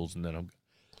noodles and then I'm...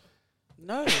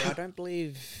 No, I don't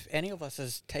believe any of us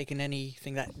has taken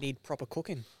anything that need proper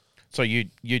cooking. So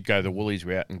you'd go the Woolies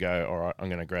route and go, all right, I'm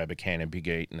going to grab a can of Big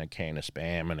Eat and a can of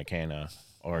Spam and a can of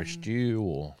Irish stew,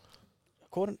 or...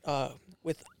 According,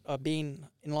 with being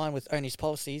in line with Oni's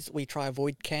policies, we try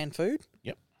avoid canned food.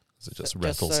 Yep. So just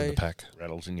rattles in the pack.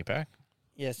 Rattles in your pack?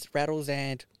 Yes, rattles,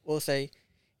 and also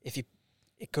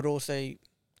it could also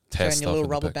Test turn your little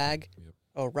rubber bag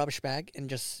or rubbish bag and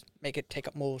just make it take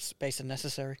up more space than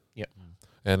necessary. Yep.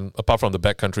 And apart from the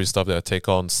backcountry stuff that I take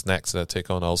on, snacks that I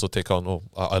take on, I also take on,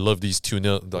 I love these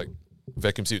tuna, like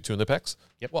vacuum sealed tuna packs.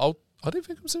 Yep. Well, are they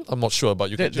vacuum sealed? I'm not sure,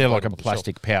 but they're like a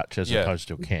plastic pouch as opposed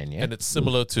to a can, yeah? And it's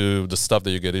similar to the stuff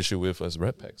that you get issued with as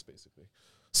red packs, basically.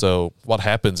 So what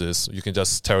happens is you can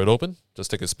just tear it open, just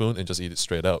take a spoon and just eat it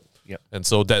straight out. Yep. And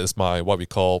so that is what we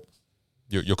call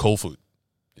your cold food.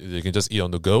 You can just eat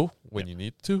on the go when you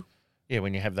need to. Yeah,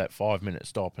 when you have that 5-minute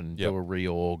stop and do a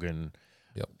reorg and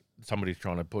somebody's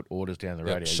trying to put orders down the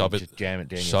radio, just jam it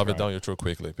down your throat. Shove it down your throat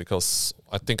quickly, because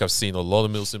I think I've seen a lot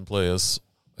of Milsim players,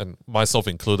 and myself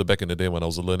included back in the day when I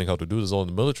was learning how to do this all in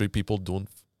the military, people don't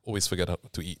always forget how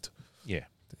to eat. Yeah.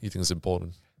 Eating is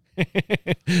important.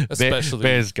 Especially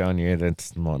Bear's gone,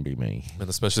 that might be me. And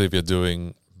especially if you're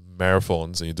doing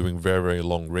marathons and you're doing very, very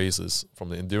long races, from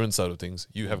the endurance side of things,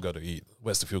 you have got to eat.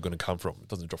 Where's the fuel going to come from? It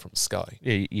doesn't drop from the sky.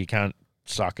 Yeah, you can't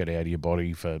suck it out of your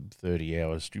body for 30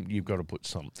 hours. You've got to put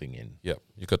something in. Yeah,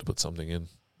 you've got to put something in.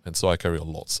 And so I carry a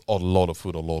lot of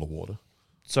food, a lot of water.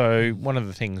 So one of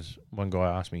the things one guy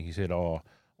asked me, he said, I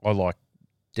like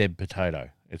dead potato.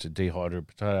 It's a dehydrated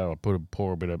potato. I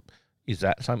pour a bit of... Is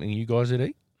that something you guys would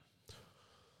eat?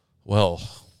 Well,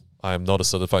 I'm not a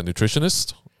certified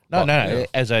nutritionist. No.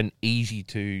 As an easy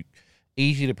to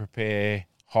prepare,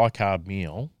 high carb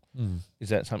meal, is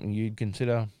that something you'd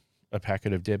consider a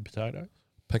packet of dead potato?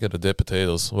 Packet of dead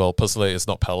potatoes. Well, personally, it's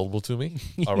not palatable to me.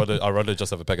 I rather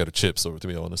just have a packet of chips, or to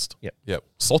be honest. Yep.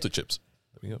 Salted chips.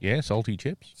 Yeah, salty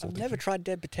chips. I've never tried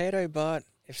dead potato, but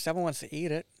if someone wants to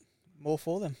eat it, more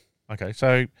for them. Okay,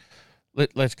 so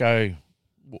let's go.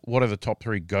 What are the top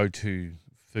 3 go-to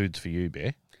foods for you,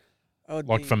 Bear?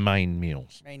 Like for main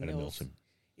meals. Main meals.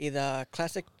 Either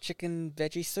classic chicken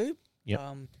veggie soup. Yep.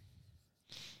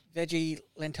 Veggie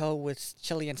lentil with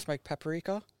chili and smoked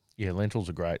paprika. Yeah, lentils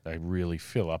are great. They really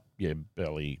fill up your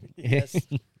belly. Yes.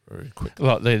 Very quick.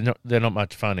 Like they're not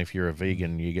much fun if you're a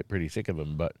vegan. You get pretty sick of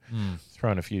them. But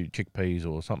throwing a few chickpeas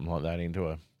or something like that into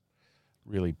a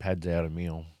really pads out a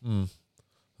meal.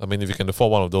 I mean, if you can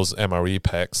afford one of those MRE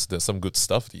packs, there's some good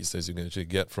stuff these days you can actually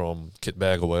get from Kit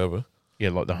Bag or whatever. Yeah,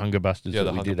 like the Hunger Busters Yeah, that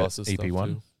the we Hunger did at Busters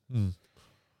EP1.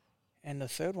 And the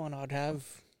third one I'd have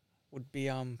would be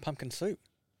pumpkin soup.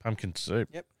 Pumpkin soup.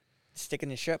 Stick in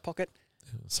your shirt pocket.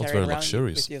 Sounds carry it very around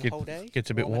luxurious. with you the whole day. Gets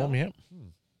a bit warm, it up. yeah.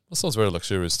 That sounds very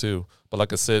luxurious too. But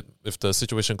like I said, if the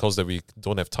situation calls that we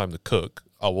don't have time to cook,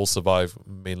 I will survive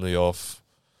mainly on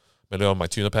my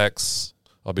tuna packs.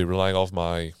 I'll be relying off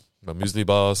my muesli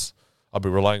bars. I'll be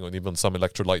relying on even some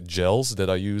electrolyte gels that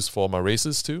I use for my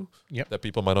races too. Yep. That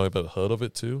people might not have heard of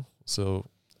it too. So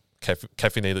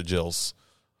caffeinated gels.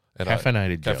 And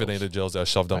caffeinated gels that I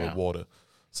shove down with water.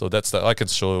 So that's that. I can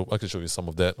show you some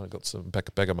of that. I got some back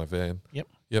of my van.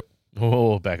 Yep.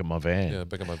 Oh, back of my van. Yeah,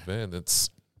 back of my van. It's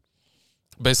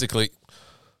basically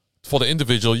for the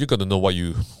individual. You got to know what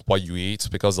you eat,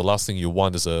 because the last thing you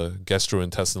want is a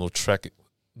gastrointestinal tract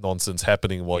nonsense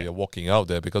happening while you're walking out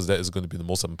there, because that is going to be the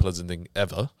most unpleasant thing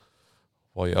ever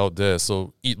while you're out there.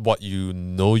 So eat what you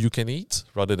know you can eat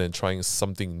rather than trying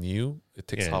something new. It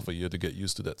takes half a year to get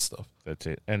used to that stuff. That's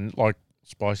it. And like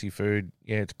spicy food,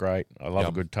 yeah, it's great. I love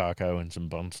a good taco and some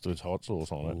Bunsters hot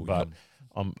sauce on it, but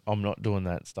I'm not doing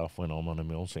that stuff when I'm on a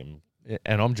meal sim.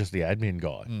 And I'm just the admin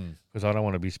guy because I don't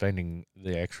want to be spending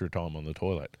the extra time on the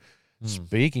toilet.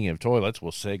 Speaking of toilets,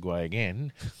 we'll segue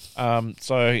again.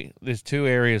 So there's two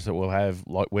areas that we'll have,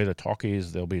 like where the TOC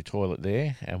is, there'll be a toilet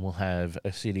there, and we'll have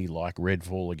a city like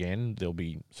Redfall again. There'll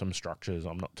be some structures.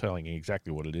 I'm not telling you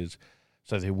exactly what it is.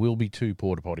 So there will be 2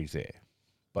 porta potties there.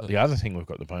 But the other thing we've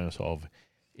got the bonus of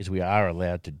is we are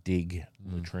allowed to dig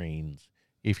latrines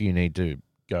if you need to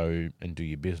go and do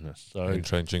your business. So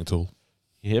Entrenching tool.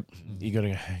 Yep, you got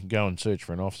to go and search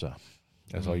for an officer,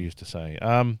 as I used to say.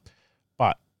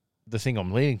 But the thing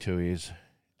I'm leading to is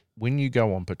when you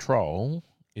go on patrol,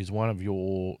 is one of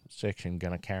your section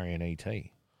going to carry an ET?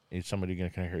 Is somebody going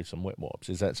to carry some wet wipes?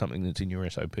 Is that something that's in your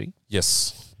SOP?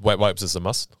 Yes, wet wipes is a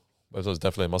must. Wet wipes is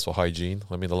definitely a must for hygiene.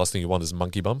 I mean, the last thing you want is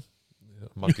monkey bum.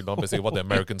 Monkey bum, basically what the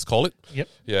Americans call it. Yep.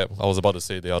 Yeah, I was about to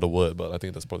say the other word, but I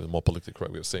think that's probably the more politically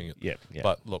correct way of saying it. Yep.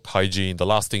 But look, hygiene, the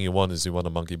last thing you want is you want a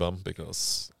monkey bum,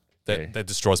 because that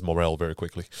destroys morale very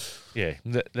quickly. Yeah,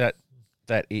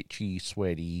 that itchy,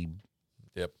 sweaty.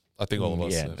 Yep, I think all of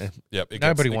us. Yep.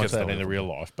 Nobody wants that in the real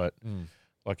life, but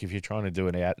like if you're trying to do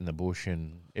it out in the bush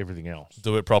and everything else.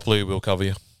 Do it properly, we'll cover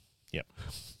you. Yep.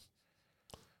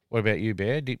 What about you,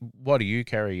 Bear? What do you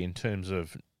carry in terms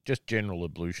of just general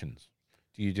ablutions?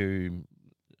 Do you do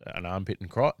an armpit and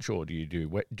crotch, or do you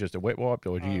do just a wet wipe,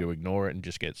 or do you ignore it and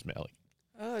just get smelly?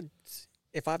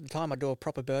 If I have the time, I do a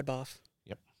proper bird bath.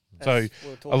 Yep. So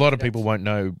a lot of people won't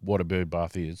know what a bird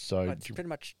bath is. So it's pretty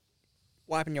much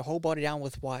wiping your whole body down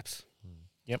with wipes.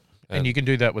 Yep. And you can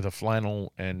do that with a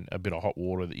flannel and a bit of hot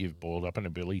water that you've boiled up in a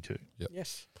billy too. Yep.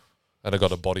 Yes. And I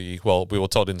got a body, well, we were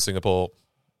taught in Singapore,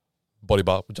 body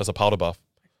bath, just a powder bath.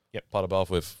 Yep. Powder bath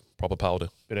with proper powder.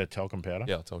 Bit of talcum powder.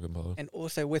 Yeah, talcum powder. And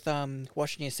also with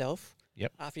washing yourself.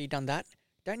 Yep. After you've done that,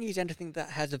 don't use anything that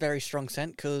has a very strong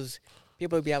scent, because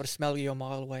people will be able to smell you a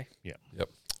mile away. Yep.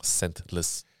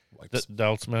 Scentless wipes.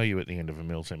 They'll smell you at the end of a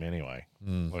meal sim anyway.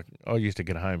 Like I used to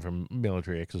get home from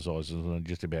military exercises and I'd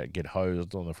just about get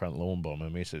hosed on the front lawn by my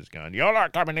missus going, "You're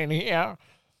not coming in here."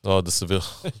 Oh, the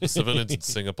civilians in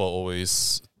Singapore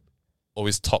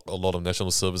always talk a lot of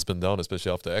national servicemen down,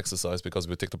 especially after exercise, because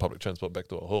we take the public transport back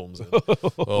to our homes.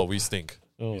 And, we stink.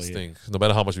 We stink. No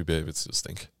matter how much we behave, it's just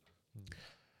stink.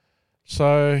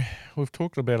 So we've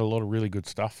talked about a lot of really good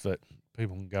stuff that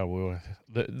people can go with.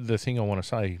 The thing I want to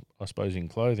say, I suppose, in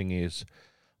clothing is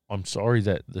I'm sorry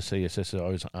that the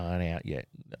CSSOs aren't out yet.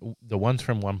 The ones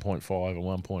from 1.5 and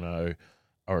 1.0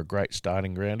 are a great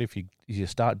starting ground. If you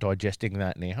start digesting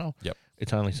that now,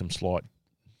 it's only some slight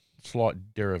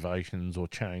derivations or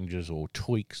changes or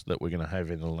tweaks that we're going to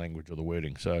have in the language or the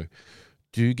wording. So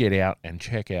do get out and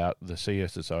check out the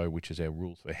CSSO, which is our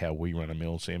rules for how we run a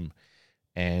mill sim.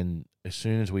 And as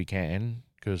soon as we can,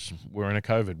 because we're in a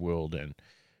COVID world,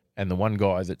 and the one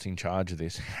guy that's in charge of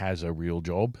this has a real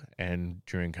job, and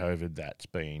during COVID that's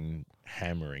been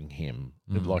hammering him.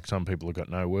 Like some people have got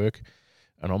no work,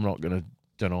 and I'm not going to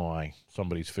deny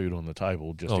somebody's food on the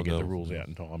table just to get the rules out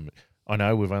in time. I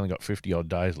know we've only got 50-odd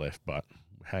days left, but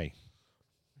hey,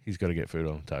 he's got to get food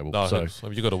on the table. No, so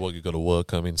if you got to work, you got to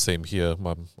work. I mean, same here.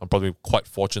 I'm probably quite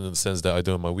fortunate in the sense that I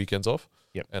do my weekends off.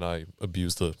 Yep. And I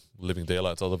abuse the living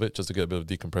daylights out of it just to get a bit of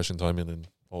decompression time in and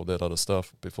all that other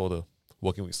stuff before the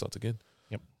working week starts again.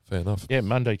 Yep. Fair enough. Yeah,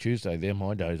 Monday, Tuesday, they're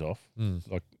my days off.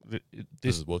 Like This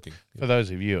this is working. for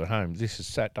those of you at home. This is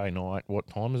Saturday night. What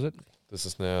time is it? This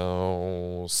is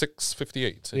now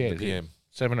 6:58 in the PM.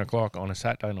 7 o'clock on a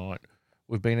Saturday night.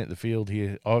 We've been at the field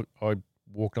here. I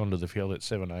walked onto the field at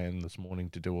 7 a.m. this morning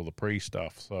to do all the pre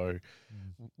stuff. So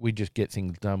we just get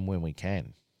things done when we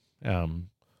can.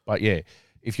 But yeah,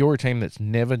 if you're a team that's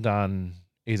never done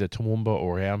either Toowoomba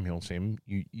or our milsim,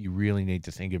 you really need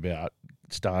to think about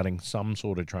starting some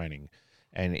sort of training.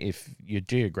 And if you're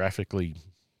geographically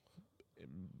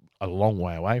a long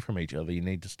way away from each other, you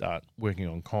need to start working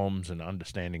on comms and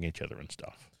understanding each other and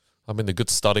stuff. I mean, the good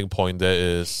starting point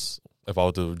there is, if I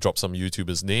were to drop some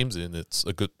YouTubers' names in, it's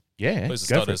a good place to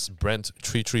start. Is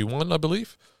Brent331, I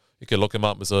believe. You can look him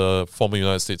up as a former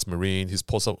United States Marine. He's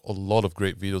posted a lot of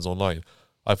great videos online.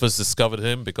 I first discovered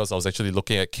him because I was actually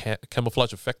looking at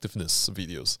camouflage effectiveness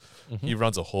videos. Mm-hmm. He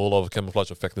runs a whole lot of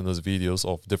camouflage effectiveness videos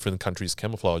of different countries'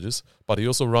 camouflages, but he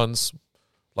also runs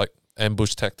like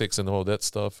ambush tactics and all that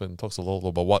stuff, and talks a lot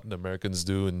about what the Americans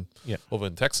do. And over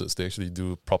in Texas, they actually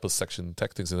do proper section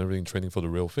tactics and everything, training for the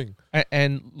real thing.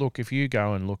 And look, if you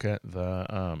go and look at the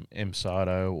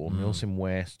MSATO or Milsim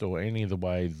West or any of the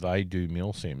way they do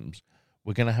milsims,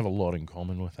 we're going to have a lot in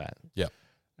common with that. Yeah.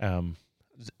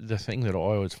 The thing that I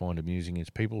always find amusing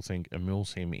is people think a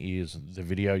milsim is the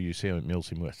video you see at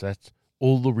Milsim West. That's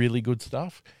all the really good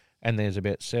stuff, and there's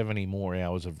about 70 more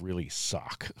hours of really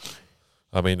suck.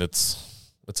 I mean,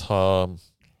 it's 20%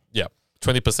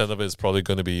 of it is probably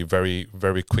going to be very,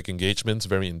 very quick engagements,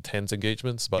 very intense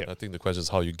engagements. But I think the question is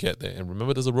how you get there. And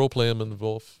remember, there's a role play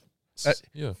involved.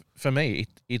 For me,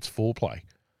 it's foreplay.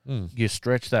 You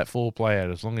stretch that foreplay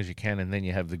out as long as you can, and then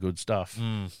you have the good stuff,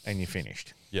 and you're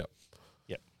finished. Yeah.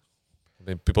 I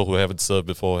mean, people who haven't served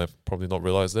before have probably not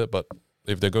realized that, but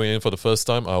if they're going in for the first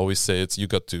time, I always say you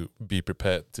got to be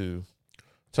prepared to.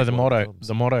 So the motto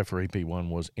for EP1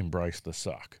 was embrace the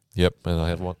suck. Yep, and I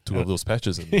have two of those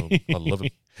patches, and I love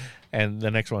it. And the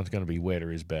next one's going to be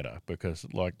wetter is better, because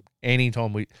like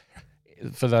anytime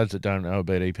for those that don't know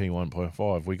about EP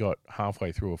 1.5, we got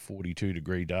halfway through a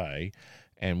 42-degree day,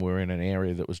 and we're in an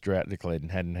area that was drought declared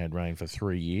and hadn't had rain for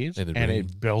 3 years, and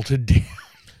it belted down.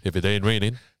 If it ain't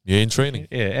raining, you ain't training.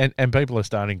 Yeah, and people are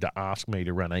starting to ask me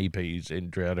to run EPs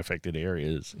in drought-affected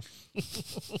areas.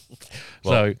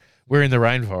 So we're in the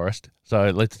rainforest, so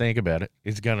let's think about it.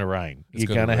 It's going to rain. You're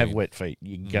going to have wet feet.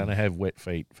 You're going to have wet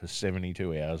feet for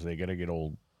 72 hours. They're going to get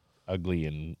all ugly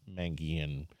and manky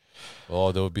and...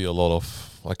 Oh, there would be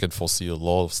I can foresee a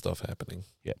lot of stuff happening.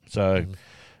 Yeah, so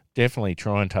definitely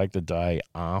try and take the day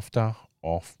after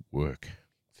off work.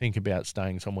 Think about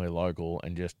staying somewhere local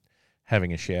and just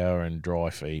having a shower and dry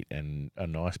feet and a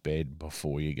nice bed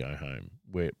before you go home.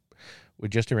 We're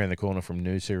just around the corner from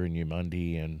Noosa and New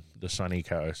Mundy and the sunny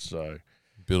coast, so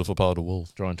beautiful part of the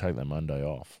world. Try and take that Monday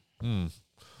off.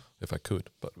 If I could,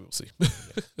 but we'll see.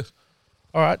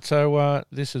 All right, so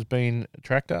this has been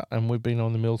Tractor, and we've been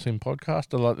on the Milsim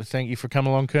podcast. I'd like to thank you for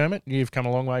coming along, Kermit. You've come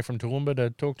a long way from Toowoomba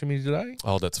to talk to me today.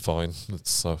 Oh, that's fine.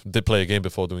 Did play a game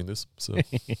before doing this. So.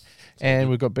 And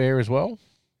we've got Bear as well.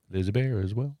 There's a Bear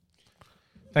as well.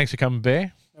 Thanks for coming,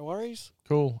 Bear. No worries.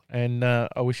 Cool. And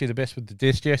I wish you the best with the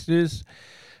desk jesters.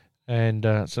 And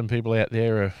some people out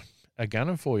there are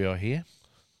gunning for you, I hear.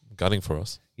 Gunning for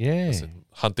us? Yeah.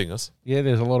 Hunting us? Yeah,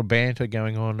 there's a lot of banter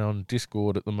going on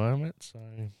Discord at the moment. So,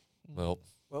 Well,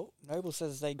 Noble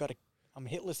says they got a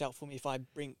hit list out for me if I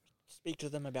speak to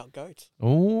them about goats.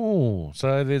 Oh,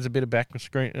 so there's a bit of back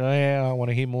screen. Oh, yeah, I want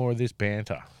to hear more of this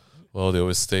banter. Well, they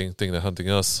always think they're hunting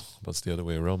us, but it's the other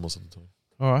way around most of the time.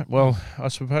 All right. Well, I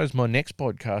suppose my next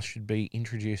podcast should be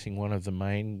introducing one of the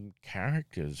main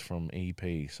characters from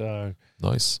EP. So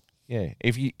nice. Yeah.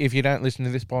 If you don't listen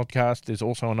to this podcast, there's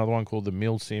also another one called the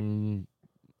Milsim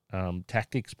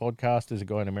Tactics podcast. There's a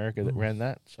guy in America that ran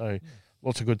that. So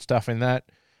lots of good stuff in that.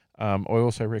 I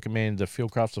also recommend the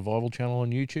Fieldcraft Survival channel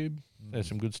on YouTube. There's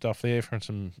some good stuff there from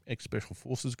some ex-Special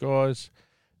Forces guys.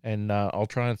 And I'll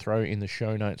try and throw in the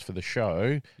show notes for the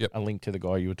show a link to the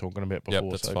guy you were talking about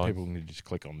before, so fine. People can just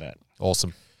click on that.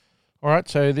 Awesome. All right,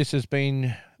 so this has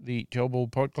been the Joel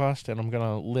podcast, and I'm going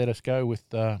to let us go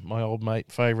with my old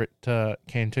mate favourite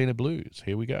Cantina Blues.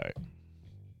 Here we go.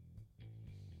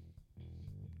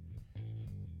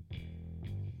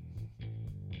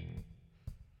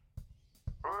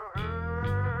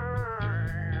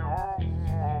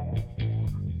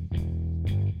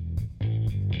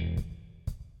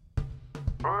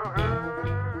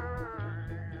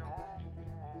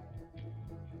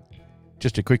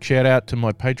 Just a quick shout out to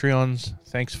my Patreons.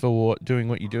 Thanks for doing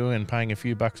what you do and paying a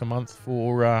few bucks a month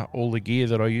for all the gear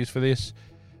that I use for this.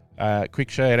 Quick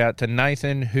shout out to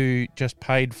Nathan, who just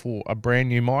paid for a brand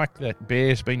new mic that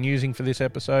Bear's been using for this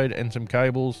episode and some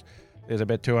cables. There's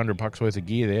about $200 worth of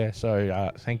gear there.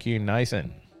 So thank you,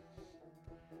 Nathan.